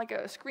page, like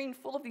a screen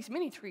full of these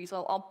mini trees.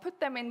 I'll put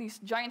them in these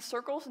giant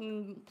circles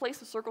and place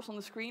the circles on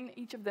the screen,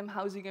 each of them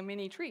housing a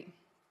mini tree.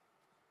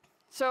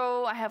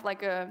 So I have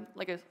like a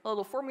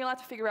little formula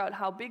to figure out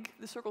how big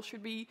the circle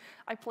should be.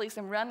 I place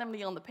them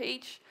randomly on the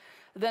page.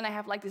 Then I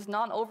have like this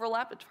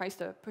non-overlap that tries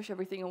to push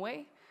everything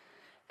away.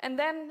 And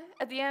then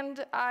at the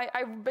end,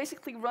 I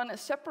basically run a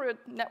separate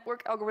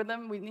network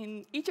algorithm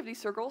within each of these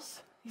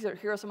circles.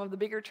 Here are some of the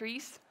bigger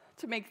trees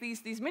to make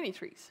these mini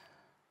trees.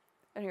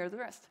 And here are the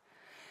rest.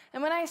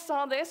 And when I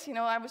saw this,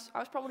 I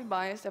was probably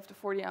biased after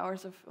 40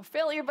 hours of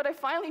failure, but I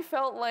finally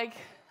felt like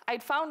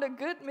I'd found a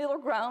good middle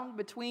ground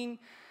between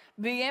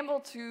being able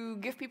to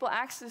give people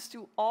access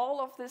to all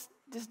of this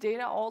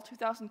data, all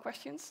 2,000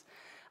 questions,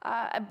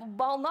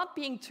 while not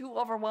being too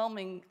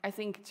overwhelming, I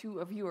think, to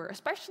a viewer,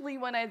 especially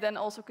when I then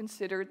also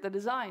considered the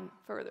design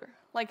further.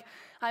 Like,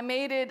 I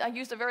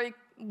used a very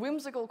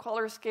whimsical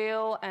color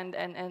scale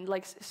and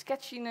like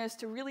sketchiness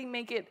to really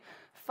make it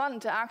fun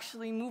to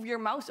actually move your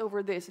mouse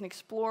over this and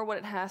explore what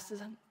it has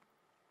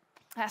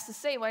to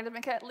say. Why did my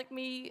cat lick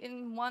me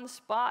in one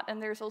spot?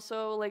 And there's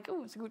also like,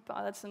 oh, it's a good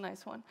paw, that's a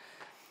nice one,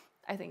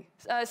 I think.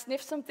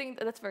 Sniff something,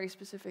 that's very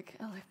specific.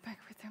 I live back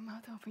with their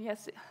mouth open.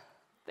 Yes,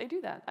 they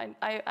do that.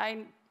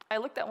 I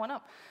looked that one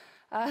up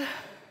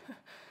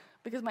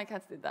because my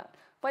cats did that.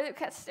 Why do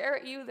cats stare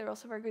at you? They're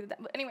also very good at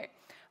that. But anyway,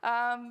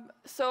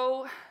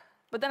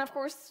 but then of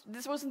course,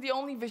 this wasn't the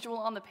only visual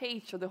on the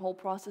page, so the whole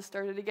process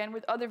started again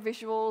with other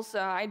visuals.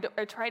 I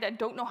tried, I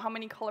don't know how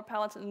many color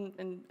palettes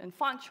and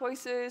font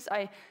choices.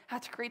 I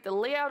had to create the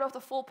layout of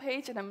the full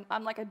page, and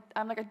I'm like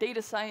a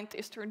data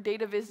scientist turned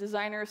data viz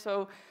designer,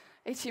 so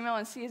HTML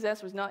and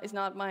CSS is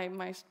not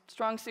my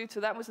strong suit,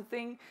 so that was a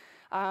thing.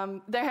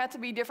 There had to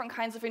be different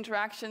kinds of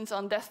interactions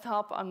on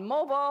desktop, on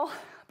mobile,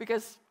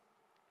 because,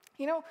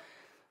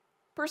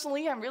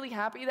 personally, I'm really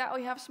happy that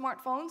we have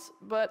smartphones,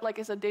 but like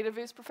as a data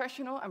viz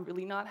professional, I'm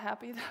really not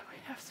happy that we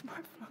have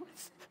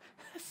smartphones.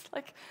 It's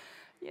like,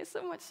 yeah,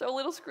 so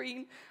little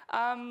screen.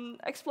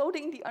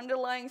 Exploding the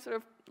underlying sort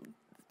of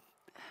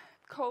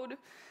code.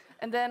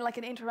 And then like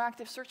an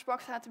interactive search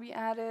box had to be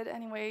added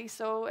anyway.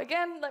 So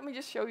again, let me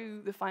just show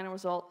you the final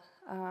result.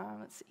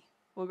 Let's see.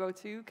 We'll go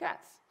to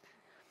cats.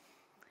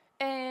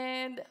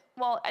 And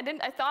well,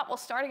 I thought, well,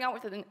 starting out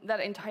with that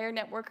entire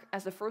network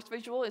as the first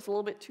visual is a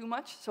little bit too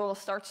much. So I'll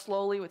start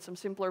slowly with some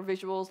simpler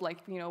visuals, like,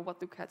 you know, what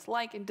do cats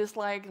like and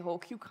dislike? The whole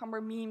cucumber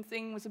meme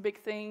thing was a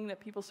big thing that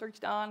people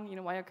searched on. You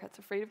know, why are cats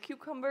afraid of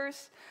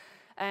cucumbers?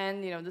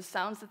 And, you know, the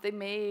sounds that they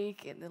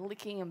make, and the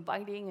licking and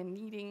biting and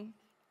eating.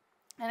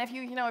 And if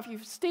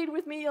you've stayed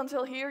with me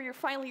until here, you're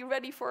finally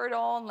ready for it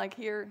all. And like,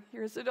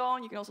 here's it all.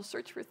 And you can also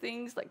search for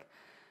things. Like,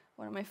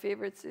 one of my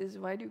favorites is,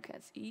 why do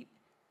cats eat?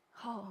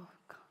 Oh,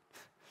 God.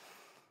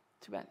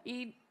 Too bad.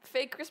 Eat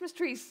fake Christmas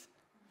trees.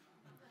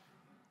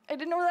 I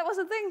didn't know that was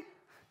a thing.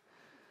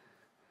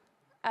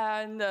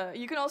 And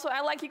you can also,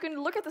 you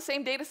can look at the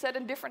same data set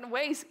in different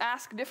ways,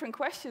 ask different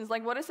questions.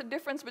 Like, what is the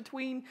difference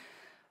between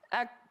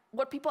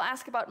what people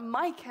ask about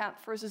my cat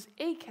versus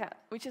a cat,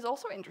 which is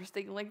also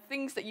interesting. Like,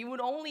 things that you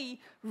would only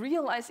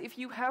realize if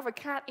you have a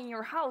cat in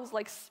your house,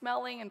 like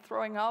smelling and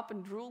throwing up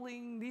and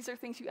drooling. These are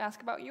things you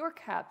ask about your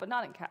cat, but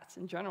not in cats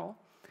in general.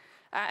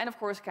 And of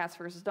course, cats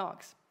versus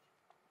dogs.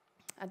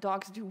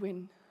 Dogs do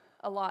win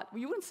a lot.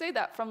 You wouldn't say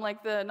that from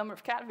like the number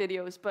of cat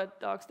videos, but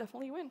dogs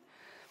definitely win.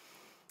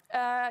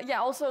 Yeah,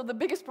 also the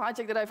biggest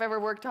project that I've ever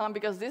worked on,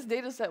 because this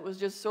data set was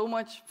just so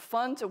much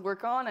fun to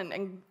work on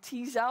and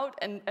tease out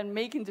and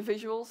make into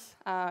visuals.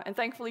 And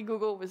thankfully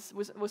Google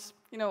was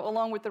you know,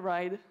 along with the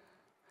ride.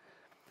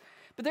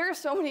 But there are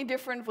so many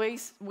different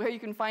ways where you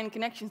can find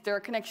connections. There are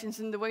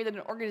connections in the way that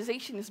an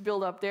organization is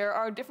built up. There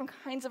are different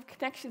kinds of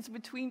connections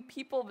between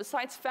people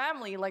besides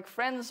family, like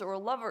friends or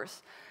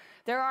lovers.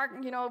 There are,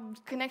 you know,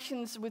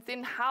 connections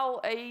within how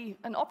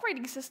an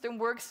operating system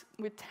works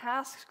with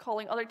tasks,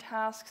 calling other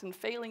tasks and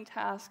failing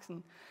tasks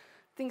and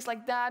things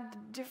like that.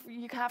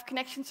 You can have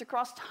connections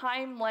across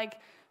time,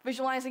 like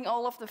visualizing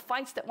all of the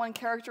fights that one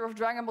character of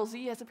Dragon Ball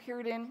Z has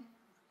appeared in.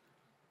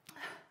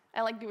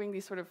 I like doing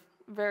these sort of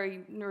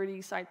very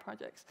nerdy side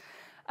projects.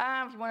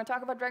 If you want to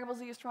talk about Dragon Ball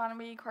Z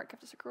astronomy,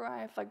 Cardcaptor Sakura,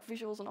 I have like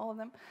visuals on all of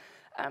them.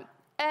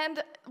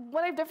 And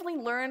what I've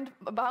definitely learned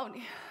about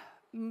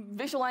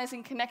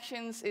visualizing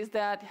connections is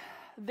that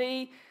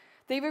they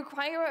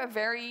require a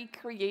very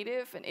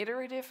creative and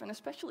iterative and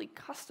especially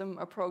custom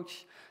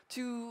approach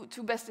to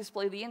best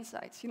display the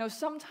insights. You know,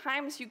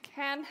 sometimes you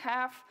can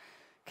have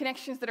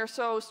connections that are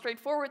so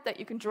straightforward that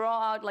you can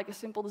draw out like a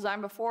simple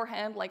design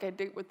beforehand, like I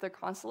did with the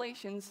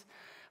constellations.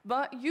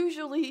 But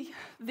usually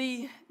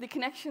the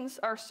connections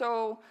are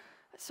so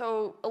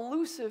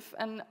elusive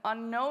and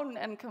unknown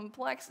and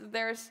complex that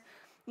there's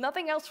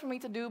nothing else for me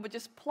to do but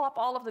just plop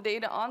all of the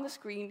data on the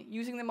screen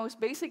using the most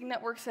basic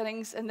network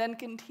settings and then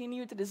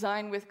continue to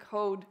design with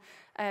code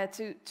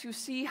to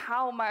see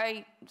how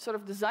my sort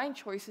of design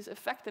choices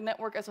affect the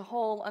network as a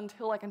whole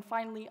until I can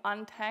finally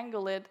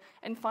untangle it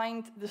and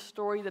find the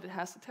story that it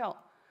has to tell.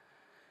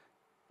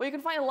 Well, you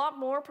can find a lot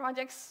more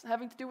projects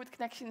having to do with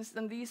connections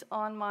than these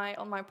on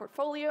my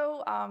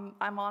portfolio.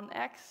 I'm on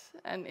X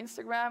and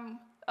Instagram.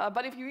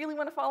 But if you really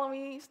want to follow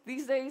me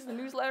these days, the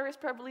newsletter is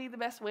probably the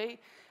best way.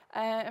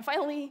 And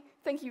finally,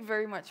 thank you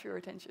very much for your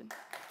attention.